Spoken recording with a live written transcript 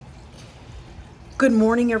Good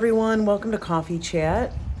morning, everyone. Welcome to Coffee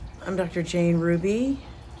Chat. I'm Dr. Jane Ruby.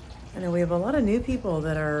 I know we have a lot of new people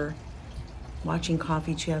that are watching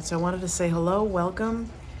Coffee Chat, so I wanted to say hello,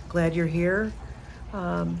 welcome. Glad you're here.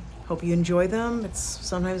 Hope you enjoy them. It's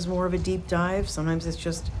sometimes more of a deep dive. Sometimes it's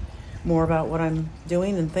just more about what I'm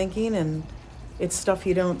doing and thinking, and it's stuff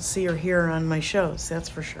you don't see or hear on my shows, that's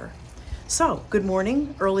for sure. So, good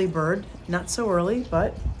morning, early bird. Not so early,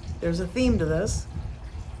 but there's a theme to this.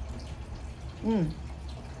 I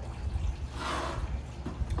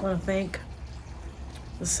want to thank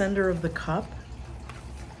the sender of the cup,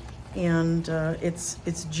 and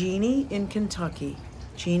it's Jeannie in Kentucky.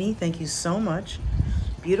 Jeannie, thank you so much.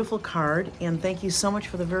 Beautiful card, and thank you so much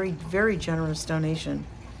for the very, very generous donation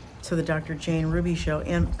to the Dr. Jane Ruby Show.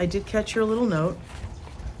 And I did catch your little note.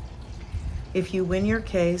 If you win your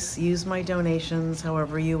case, use my donations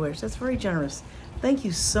however you wish. That's very generous. Thank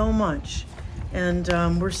you so much. And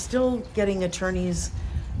we're still getting attorneys'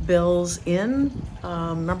 bills in.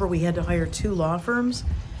 Remember, we had to hire 2 law firms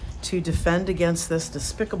to defend against this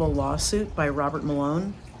despicable lawsuit by Robert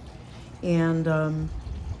Malone. And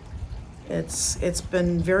it's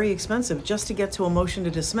been very expensive just to get to a motion to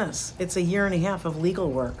dismiss. It's a year and a half of legal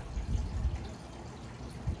work.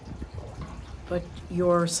 But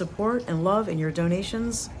your support and love and your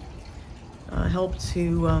donations help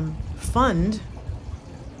to fund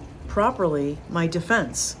properly my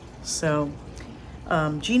defense. So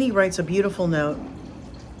Jeannie writes a beautiful note,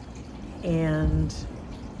 and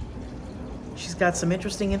she's got some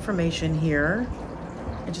interesting information here.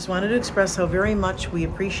 I just wanted to express how very much we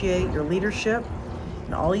appreciate your leadership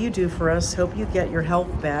and all you do for us. Hope you get your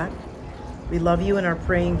health back. We love you and are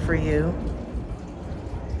praying for you.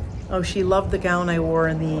 Oh, she loved the gown I wore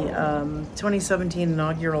in the 2017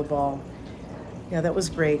 inaugural ball. Yeah, that was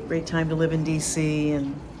great. Great time to live in DC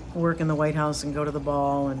and work in the White House and go to the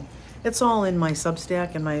ball. And it's all in my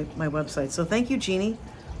Substack and my website. So thank you, Jeannie.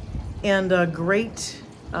 And a great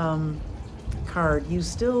card. You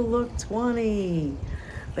still look 20.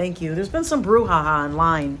 Thank you. There's been some brouhaha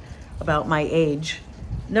online about my age.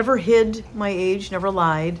 Never hid my age, never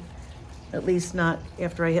lied. At least not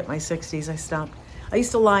after I hit my 60s. I stopped. I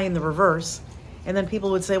used to lie in the reverse. And then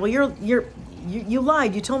people would say, well, you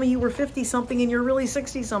lied. You told me you were 50 something and you're really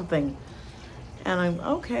 60 something. And I'm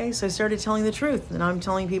okay. So I started telling the truth. And I'm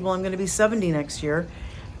telling people I'm going to be 70 next year.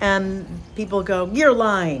 And people go, you're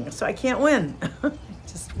lying. So I can't win.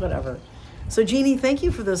 Just whatever. So Jeannie, thank you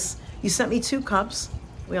for this. You sent me 2 cups.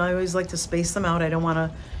 I always like to space them out. I don't want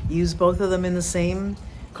to use both of them in the same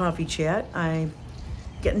coffee chat. I'm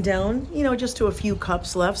getting down, just to a few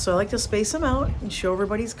cups left. So I like to space them out and show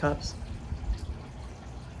everybody's cups.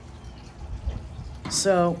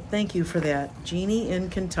 So thank you for that. Jeannie in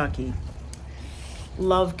Kentucky.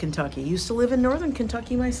 Love Kentucky. Used to live in northern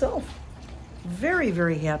Kentucky myself. Very,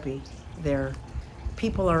 very happy there.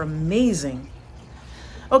 People are amazing.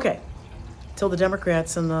 Okay, till the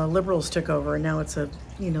Democrats and the liberals took over, and now it's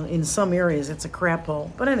in some areas it's a crap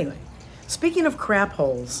hole. But anyway, speaking of crap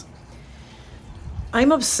holes,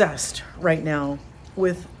 I'm obsessed right now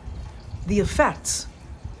with the effects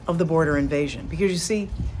of the border invasion. Because you see,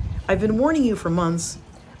 I've been warning you for months.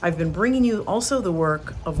 I've been bringing you also the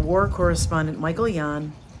work of war correspondent Michael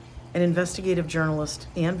Yan and investigative journalist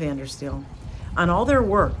Ann Vandersteel on all their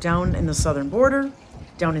work down in the southern border,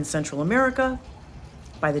 down in Central America,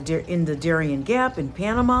 in the Darien Gap in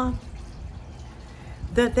Panama,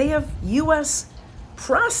 that they have U.S.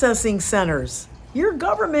 processing centers. Your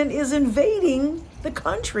government is invading the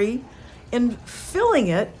country and filling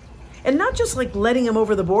it, and not just like letting them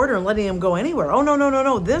over the border and letting them go anywhere. Oh,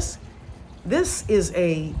 no. This is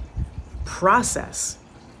a process.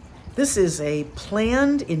 This is a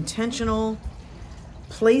planned, intentional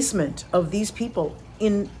placement of these people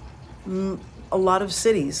in a lot of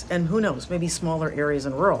cities, and who knows, maybe smaller areas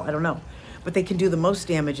in rural, I don't know. But they can do the most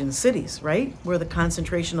damage in cities, right? Where the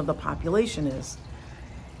concentration of the population is.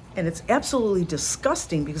 And it's absolutely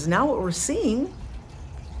disgusting, because now what we're seeing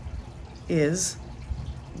is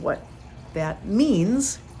what that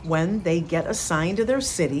means when they get assigned to their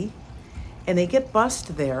city and they get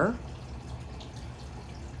bused there.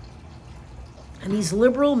 And these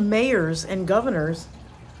liberal mayors and governors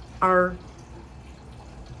are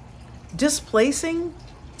displacing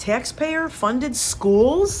taxpayer-funded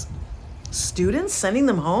schools, students, sending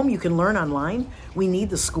them home. You can learn online. We need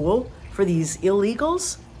the school for these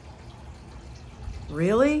illegals.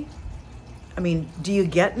 Really? I mean, do you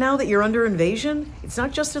get now that you're under invasion? It's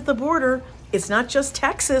not just at the border. It's not just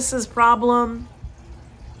Texas's problem.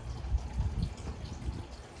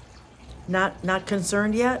 Not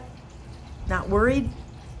concerned yet? Not worried?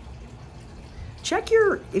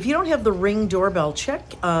 if you don't have the Ring doorbell,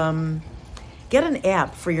 get an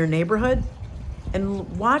app for your neighborhood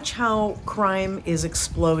and watch how crime is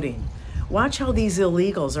exploding. Watch how these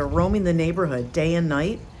illegals are roaming the neighborhood day and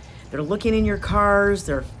night. They're looking in your cars,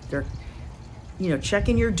 they're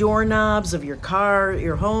checking your doorknobs of your car,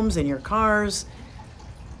 your homes and your cars.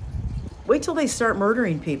 Wait till they start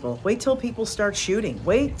murdering people. Wait till people start shooting.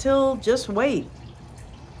 Just wait.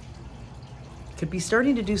 Could be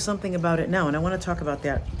starting to do something about it now, and I want to talk about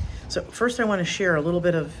that. So first I want to share a little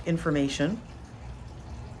bit of information.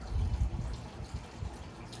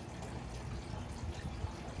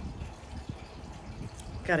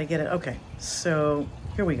 Got to get it. Okay, so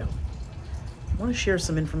here we go. I want to share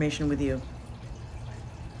some information with you.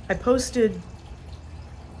 I posted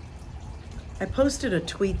a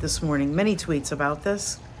tweet this morning, many tweets about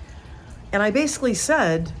this, and I basically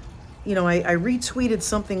said, I retweeted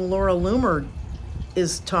something Laura Loomer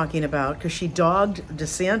is talking about because she dogged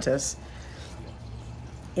DeSantis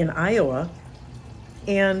in Iowa,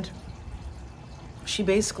 and she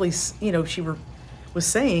basically, was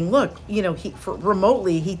saying, look,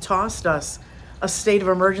 remotely he tossed us a state of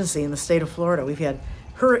emergency in the state of Florida. We've had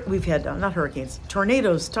not hurricanes,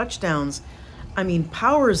 tornadoes, touchdowns. I mean,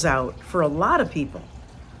 power's out for a lot of people.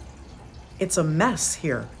 It's a mess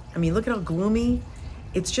here. I mean, look at how gloomy.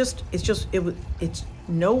 It's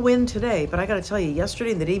no wind today, but I got to tell you,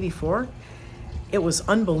 yesterday and the day before, it was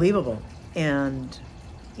unbelievable. And,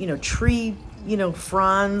 tree,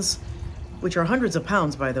 fronds, which are hundreds of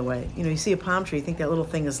pounds, by the way. You see a palm tree, you think that little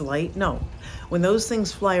thing is light. No. When those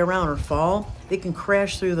things fly around or fall, they can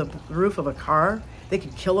crash through the roof of a car. They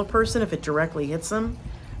could kill a person if it directly hits them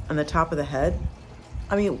on the top of the head.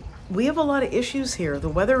 I mean, we have a lot of issues here. The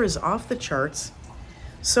weather is off the charts.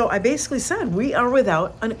 So I basically said, we are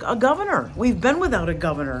without a governor. We've been without a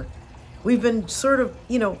governor. We've been sort of,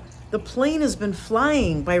 the plane has been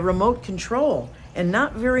flying by remote control and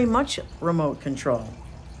not very much remote control.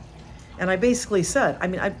 And I basically said,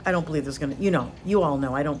 I don't believe there's going to, you all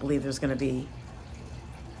know, I don't believe there's going to be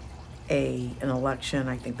an election.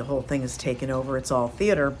 I think the whole thing is taken over. It's all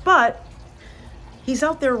theater. But he's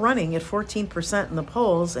out there running at 14% in the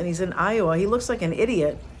polls, and he's in Iowa. He looks like an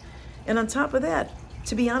idiot. And on top of that,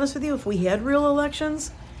 to be honest with you, if we had real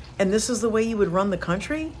elections and this is the way you would run the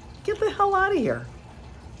country, get the hell out of here.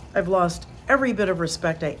 I've lost every bit of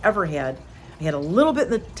respect I ever had. I had a little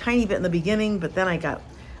bit, tiny bit in the beginning, but then I got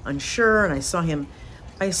unsure, and I saw him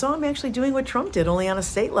actually doing what Trump did, only on a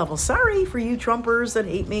state level. Sorry for you Trumpers that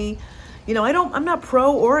hate me. I'm not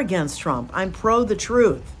pro or against Trump. I'm pro the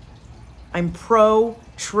truth. I'm pro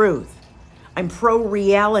truth. I'm pro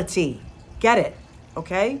reality. Get it?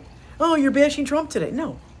 Okay? Oh, you're bashing Trump today.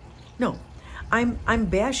 No. I'm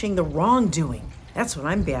bashing the wrongdoing. That's what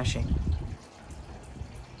I'm bashing.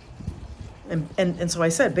 And so I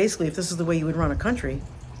said, basically, if this is the way you would run a country,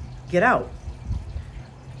 get out.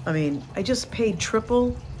 I mean, I just paid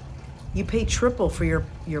triple. You pay triple for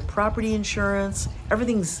your property insurance.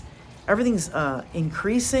 Everything's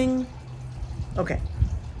increasing. Okay,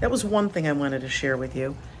 that was one thing I wanted to share with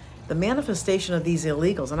you. The manifestation of these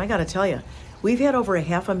illegals, and I got to tell you, we've had over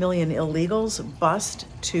 500,000 illegals bust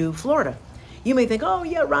to Florida. You may think, oh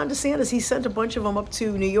yeah, Ron DeSantis, he sent a bunch of them up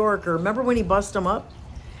to New York, or remember when he busted them up?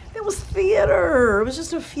 That was theater. It was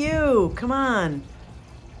just a few. Come on.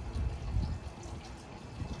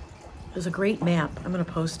 There's a great map, I'm going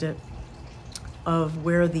to post it, of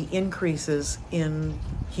where the increases in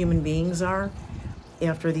human beings are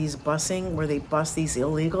after these busing, where they bus these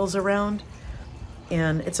illegals around.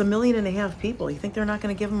 And it's 1.5 million people. You think they're not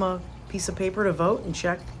going to give them a piece of paper to vote and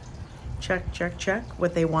check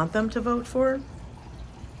what they want them to vote for?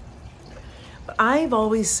 But I've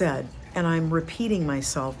always said, and I'm repeating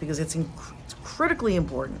myself because it's critically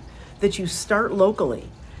important, that you start locally.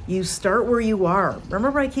 You start where you are.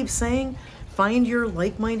 Remember, I keep saying, find your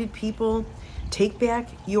like-minded people, take back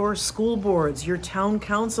your school boards, your town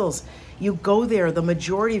councils. You go there, the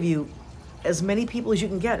majority of you, as many people as you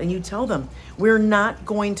can get, and you tell them, we're not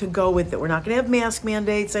going to go with it. We're not going to have mask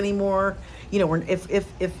mandates anymore.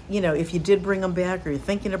 If you did bring them back, or you're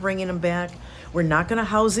thinking of bringing them back, we're not going to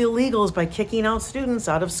house illegals by kicking out students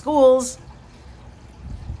out of schools.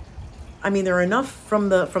 I mean, there are enough from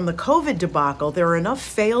the COVID debacle. There are enough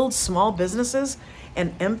failed small businesses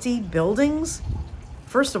and empty buildings.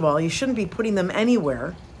 First of all, you shouldn't be putting them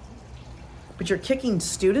anywhere, but you're kicking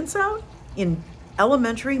students out in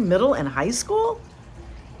elementary, middle, and high school?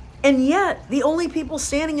 And yet, the only people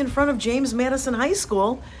standing in front of James Madison High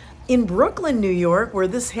School in Brooklyn, New York, where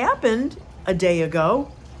this happened a day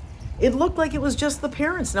ago, it looked like it was just the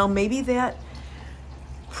parents. Now, maybe that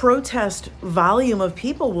protest volume of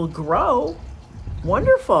people will grow,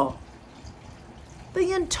 Wonderful.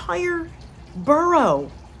 The entire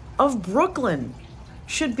borough of Brooklyn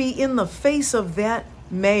should be in the face of that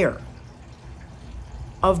mayor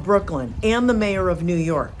of Brooklyn and the mayor of New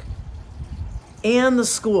York and the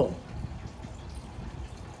school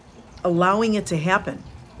allowing it to happen.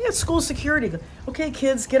 Yeah, school security. Okay,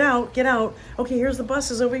 kids, get out, get out. Okay, here's the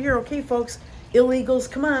buses over here. Okay, folks, illegals,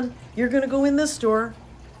 come on. You're going to go in this door.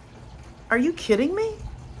 Are you kidding me?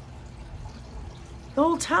 The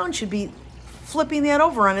whole town should be flipping that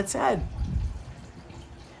over on its head.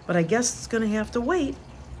 But I guess it's going to have to wait.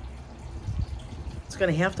 It's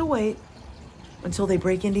going to have to wait until they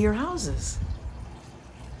break into your houses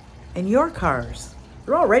and your cars.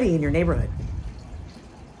 They're already in your neighborhood.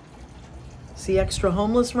 See extra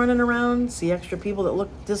homeless running around? See extra people that look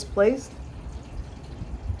displaced?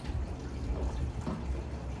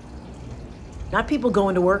 Not people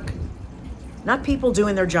going to work. Not people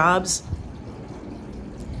doing their jobs.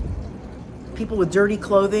 People with dirty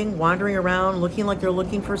clothing wandering around looking like they're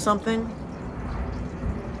looking for something.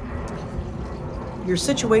 Your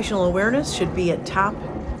situational awareness should be at top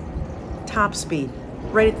speed,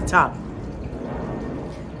 right at the top.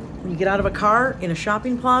 When you get out of a car in a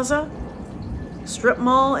shopping plaza, strip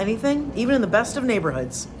mall, anything, even in the best of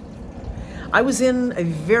neighborhoods. I was in a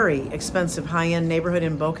very expensive high-end neighborhood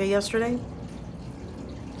in Boca yesterday.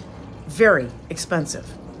 Very expensive.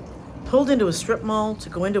 Pulled into a strip mall to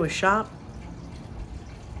go into a shop,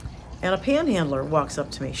 and a panhandler walks up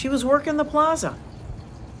to me. She was working the plaza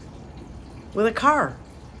with a car.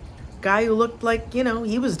 Guy who looked like,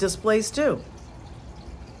 he was displaced too.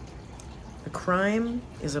 The crime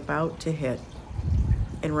is about to hit.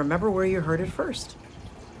 And remember where you heard it first.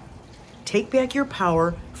 Take back your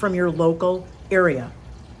power from your local area.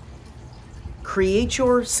 Create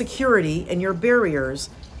your security and your barriers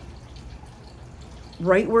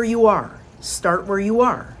right where you are. Start where you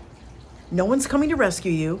are. No one's coming to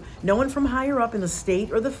rescue you. No one from higher up in the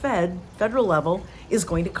state or the federal level is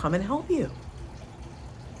going to come and help you.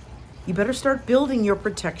 You better start building your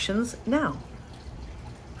protections now.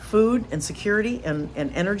 Food and security and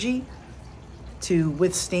energy to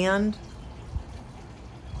withstand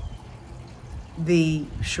the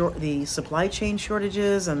supply chain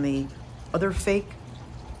shortages and the other fake.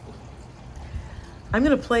 I'm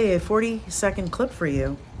going to play a 40-second clip for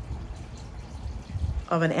you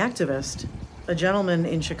of an activist, a gentleman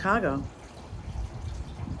in Chicago,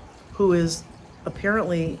 who is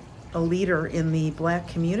apparently a leader in the Black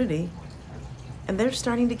community, and they're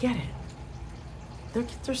starting to get it.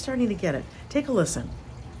 They're starting to get it. Take a listen.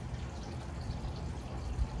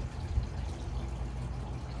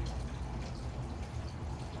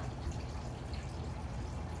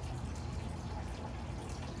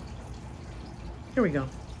 Here we go.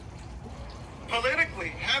 Politically,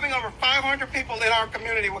 having over 500 people in our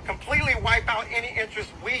community would completely wipe out any interest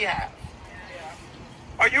we have.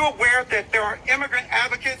 Are you aware that there are immigrant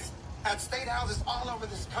advocates at state houses all over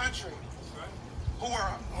this country who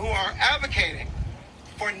are advocating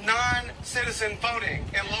for non-citizen voting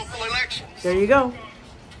in local elections? There you go.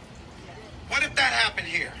 What if that happened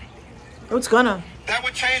here? Oh, it's gonna. That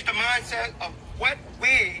would change the mindset of what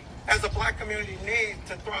we as a Black community need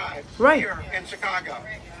to thrive here in Chicago.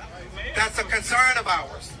 That's a concern of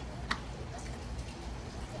ours.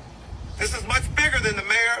 This is much bigger than the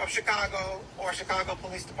mayor of Chicago or Chicago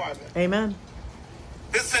Police Department. Amen.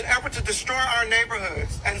 This is an effort to destroy our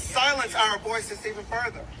neighborhoods and silence our voices even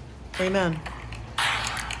further. Amen.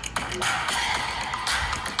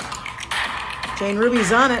 Jane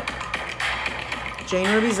Ruby's on it.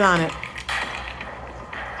 Jane Ruby's on it.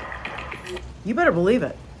 You better believe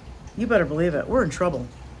it. You better believe it. We're in trouble.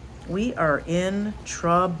 We are in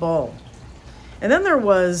trouble. And then there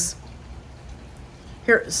was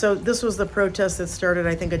here, so this was the protest that started,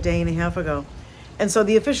 I think, a day and a half ago. And so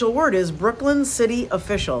the official word is Brooklyn City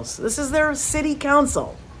officials. This is their city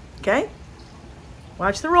council, okay?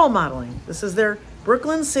 Watch the role modeling. This is their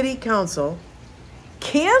Brooklyn City Council.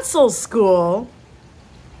 Cancel school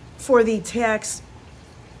for the taxpayer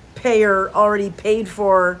already paid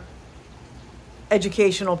for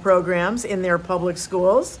educational programs in their public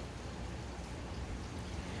schools.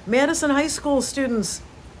 Madison High School students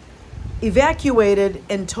evacuated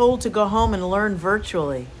and told to go home and learn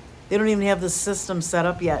virtually. They don't even have the system set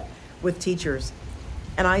up yet with teachers.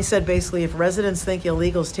 And I said, basically, if residents think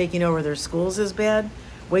illegals taking over their schools is bad,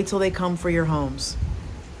 wait till they come for your homes.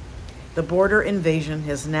 The border invasion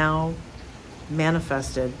has now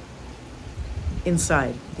manifested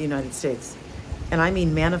inside the United States. And I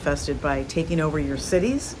mean manifested by taking over your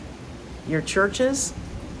cities, your churches,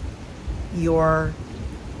 your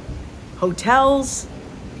hotels,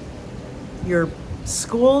 your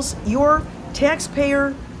schools, your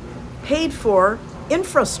taxpayer paid for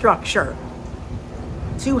infrastructure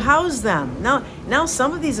to house them. Now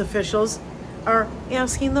some of these officials are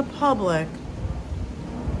asking the public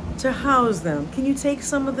to house them. Can you take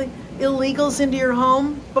some of the illegals into your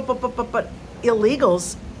home? But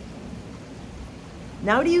illegals.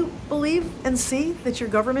 Now do you believe and see that your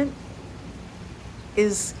government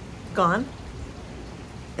is gone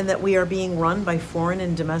and that we are being run by foreign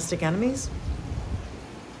and domestic enemies?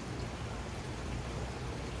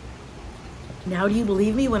 Now do you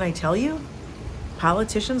believe me when I tell you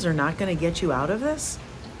politicians are not going to get you out of this?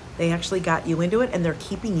 They actually got you into it, and they're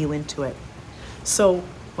keeping you into it. So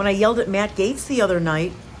when I yelled at Matt Gaetz the other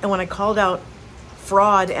night, and when I called out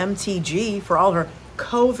fraud MTG for all her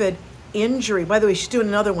COVID injury, by the way, she's doing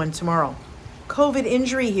another one tomorrow, COVID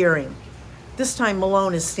injury hearing. This time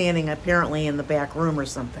Malone is standing apparently in the back room or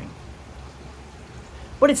something.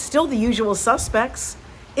 But it's still the usual suspects.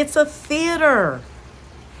 It's a theater.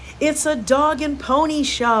 It's a dog and pony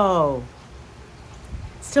show.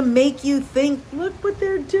 It's to make you think, look what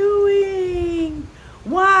they're doing.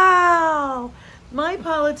 Wow, my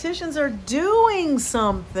politicians are doing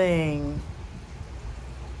something.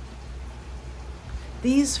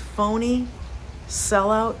 These phony,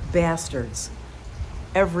 sellout bastards,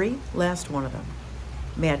 every last one of them.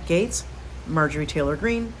 Matt Gaetz, Marjorie Taylor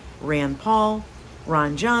Greene, Rand Paul,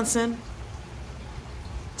 Ron Johnson,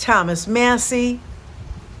 Thomas Massey.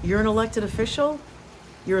 You're an elected official,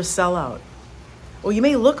 you're a sellout. Well, you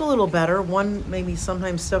may look a little better. One maybe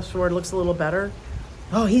sometimes steps forward, looks a little better.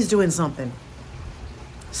 Oh, he's doing something.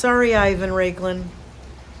 Sorry, Ivan Raiklin.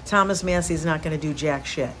 Thomas Massey's not going to do jack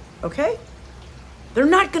shit, okay? They're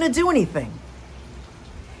not going to do anything.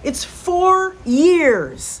 It's 4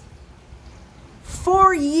 years.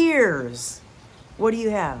 4 years. What do you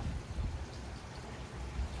have?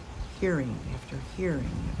 Hearing after hearing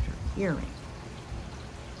after hearing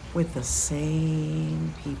with the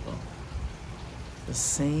same people, the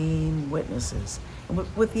same witnesses. And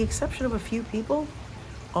with the exception of a few people,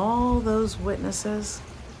 all those witnesses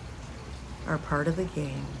are part of the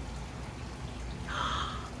game.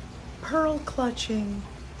 Pearl clutching.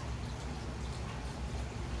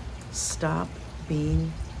 Stop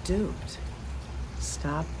being duped.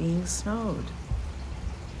 Stop being snowed.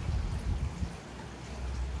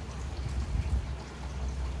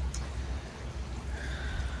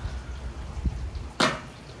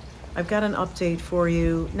 I've got an update for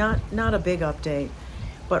you, not a big update,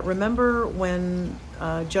 but remember when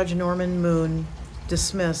Judge Norman Moon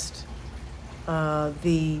dismissed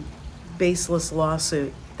the baseless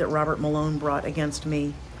lawsuit that Robert Malone brought against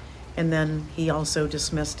me, and then he also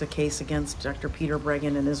dismissed a case against Dr. Peter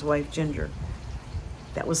Breggin and his wife Ginger.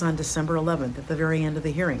 That was on December 11th at the very end of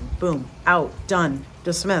the hearing. Boom, out, done,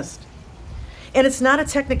 dismissed. And it's not a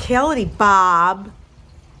technicality, Bob.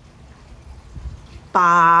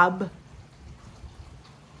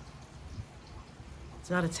 It's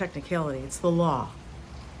not a technicality, it's the law.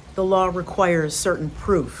 The law requires certain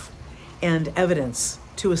proof and evidence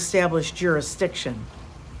to establish jurisdiction.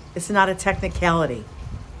 It's not a technicality.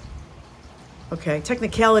 Okay,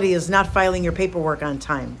 technicality is not filing your paperwork on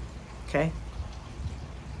time. Okay?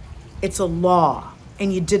 It's a law,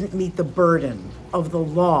 and you didn't meet the burden of the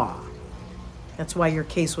law. That's why your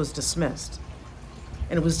case was dismissed.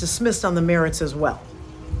 And it was dismissed on the merits as well.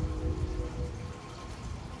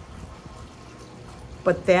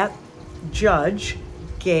 But that judge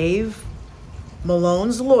gave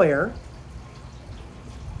Malone's lawyer,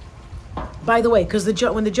 by the way, because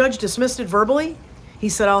when the judge dismissed it verbally, he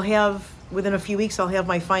said, within a few weeks, I'll have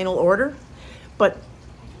my final order. But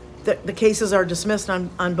the cases are dismissed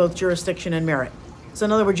on both jurisdiction and merit. So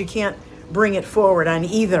in other words, you can't bring it forward on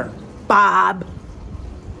either. Bob.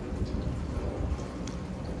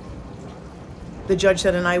 The judge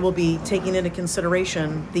said, and I will be taking into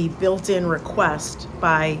consideration the built-in request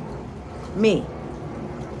by me.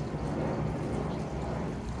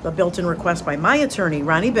 The built-in request by my attorney,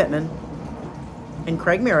 Ronnie Bittman, and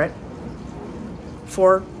Craig Merritt,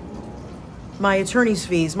 for my attorney's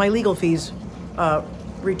fees, my legal fees,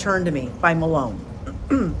 returned to me by Malone.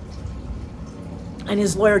 And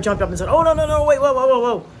his lawyer jumped up and said, "Oh, no, wait,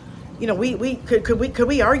 whoa. You know, could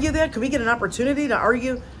we argue that? Could we get an opportunity to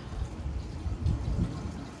argue?"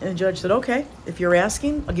 And the judge said, "Okay, if you're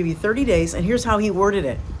asking, I'll give you 30 days. And here's how he worded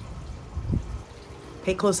it.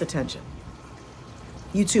 Pay close attention.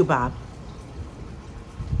 You too, Bob.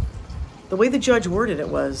 The way the judge worded it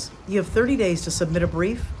was, you have 30 days to submit a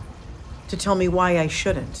brief to tell me why I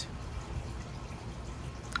shouldn't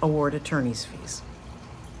award attorney's fees."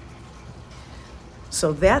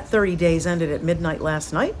 So that 30 days ended at midnight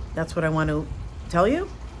last night. That's what I want to tell you?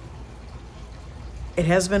 It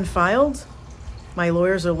has been filed. My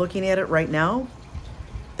lawyers are looking at it right now.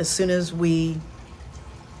 As soon as we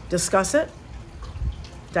discuss it,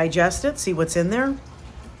 digest it, see what's in there,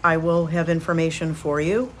 I will have information for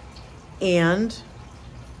you. And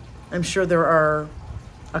I'm sure there are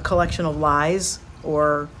a collection of lies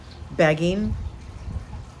or begging,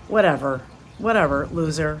 whatever,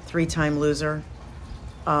 loser, 3-time loser.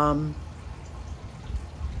 Then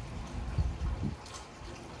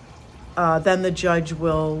the judge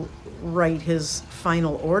will write his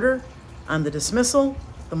final order on the dismissal,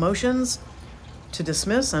 the motions to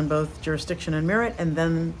dismiss on both jurisdiction and merit, and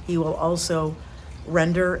then he will also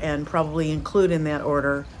render and probably include in that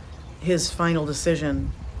order his final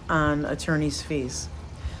decision on attorney's fees.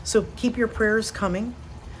 So keep your prayers coming.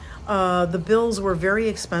 The bills were very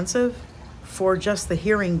expensive for just the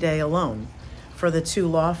hearing day alone for the 2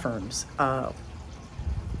 law firms,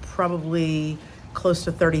 probably close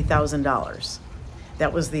to $30,000.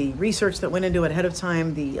 That was the research that went into it ahead of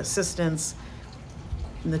time, the assistants,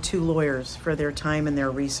 and the 2 lawyers for their time and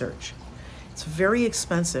their research. It's very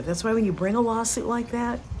expensive. That's why when you bring a lawsuit like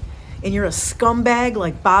that, and you're a scumbag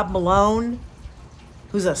like Bob Malone,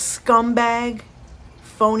 who's a scumbag,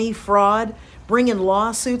 phony fraud, bringing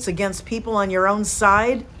lawsuits against people on your own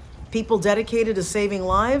side, people dedicated to saving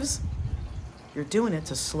lives, you're doing it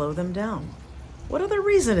to slow them down. What other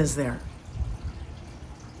reason is there?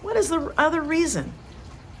 What is the other reason?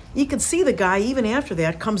 You can see the guy, even after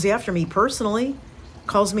that, comes after me personally,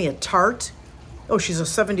 calls me a tart. Oh, she's a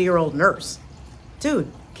 70-year-old nurse.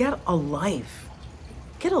 Dude, get a life.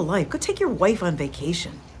 Get a life. Go take your wife on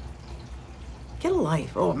vacation. Get a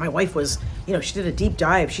life. Oh, my wife was, she did a deep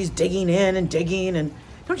dive. She's digging in and digging. And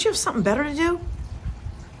don't you have something better to do?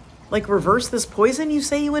 Like reverse this poison you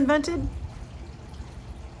say you invented?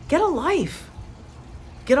 Get a life.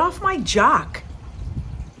 Get off my jock.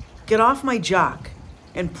 Get off my jock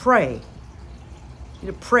and pray.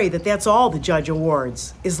 You pray that that's all the judge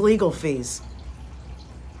awards is legal fees.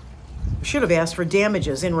 Should have asked for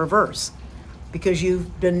damages in reverse because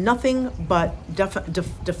you've been nothing but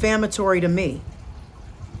defamatory to me.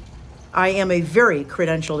 I am a very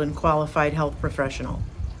credentialed and qualified health professional,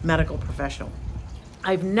 medical professional.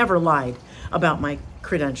 I've never lied about my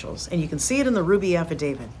credentials, and you can see it in the Ruby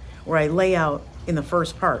affidavit where I lay out in the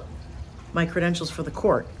first part my credentials for the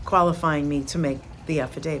court, qualifying me to make the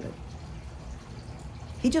affidavit.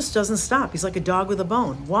 He just doesn't stop. He's like a dog with a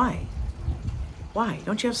bone. Why? Why?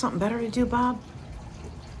 Don't you have something better to do, Bob?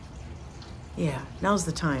 Yeah, now's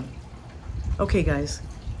the time. Okay, guys.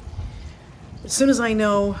 As soon as I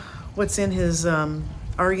know what's in his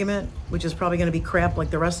argument, which is probably going to be crap like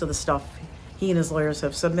the rest of the stuff he and his lawyers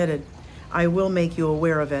have submitted, I will make you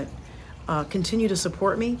aware of it. Continue to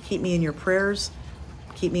support me. Keep me in your prayers.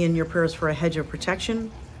 Keep me in your prayers for a hedge of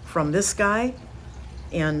protection from this guy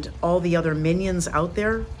and all the other minions out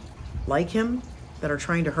there like him that are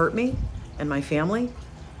trying to hurt me and my family.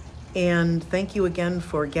 And thank you again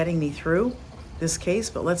for getting me through this case,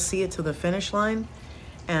 but let's see it to the finish line.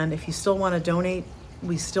 And if you still want to donate,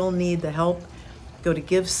 we still need the help. Go to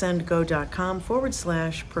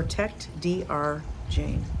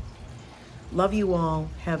givesendgo.com/protectdrjane. Love you all.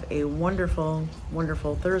 Have a wonderful,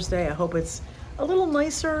 wonderful Thursday. I hope it's a little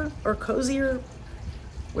nicer or cozier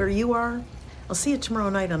where you are. I'll see you tomorrow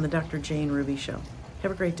night on the Dr. Jane Ruby Show.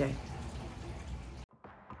 Have a great day.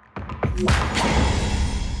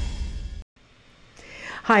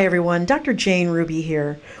 Hi, everyone. Dr. Jane Ruby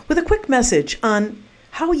here with a quick message on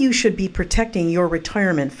how you should be protecting your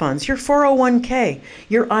retirement funds, your 401k,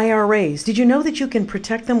 your IRAs. Did you know that you can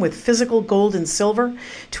protect them with physical gold and silver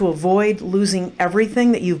to avoid losing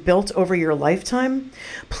everything that you've built over your lifetime?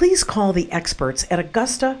 Please call the experts at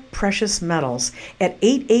Augusta Precious Metals at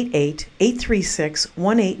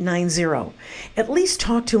 888-836-1890. At least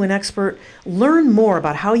talk to an expert, learn more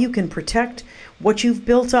about how you can protect what you've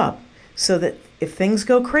built up so that if things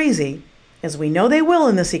go crazy, as we know they will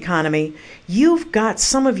in this economy, you've got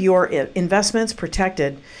some of your investments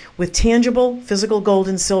protected with tangible physical gold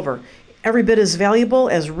and silver. Every bit as valuable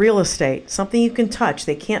as real estate, something you can touch,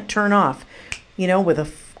 they can't turn off, with a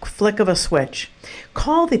flick of a switch.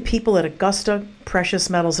 Call the people at Augusta Precious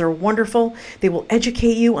Metals. They're wonderful. They will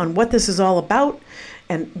educate you on what this is all about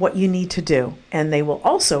and what you need to do. And they will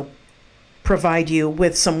also provide you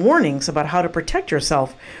with some warnings about how to protect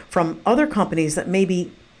yourself from other companies that may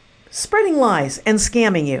be spreading lies and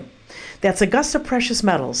scamming you. That's Augusta Precious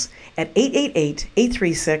Metals at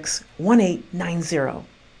 888-836-1890.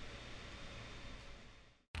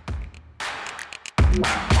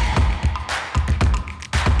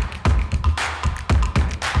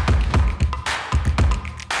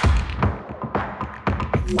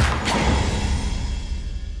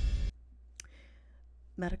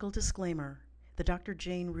 Medical disclaimer. The Dr.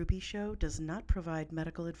 Jane Ruby Show does not provide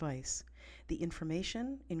medical advice. The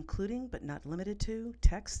information, including but not limited to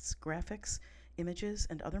texts, graphics, images,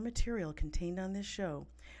 and other material contained on this show,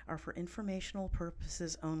 are for informational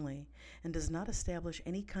purposes only and does not establish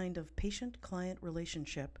any kind of patient-client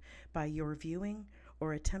relationship by your viewing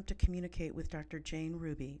or attempt to communicate with Dr. Jane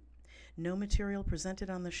Ruby. No material presented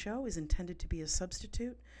on the show is intended to be a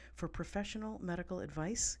substitute for professional medical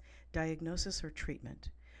advice, diagnosis, or treatment.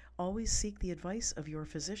 Always seek the advice of your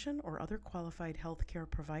physician or other qualified healthcare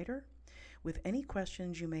provider with any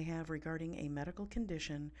questions you may have regarding a medical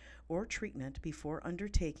condition or treatment before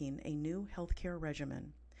undertaking a new healthcare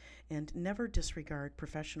regimen, and never disregard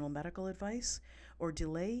professional medical advice or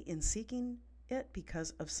delay in seeking it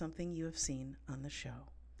because of something you have seen on the show.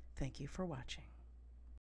 Thank you for watching.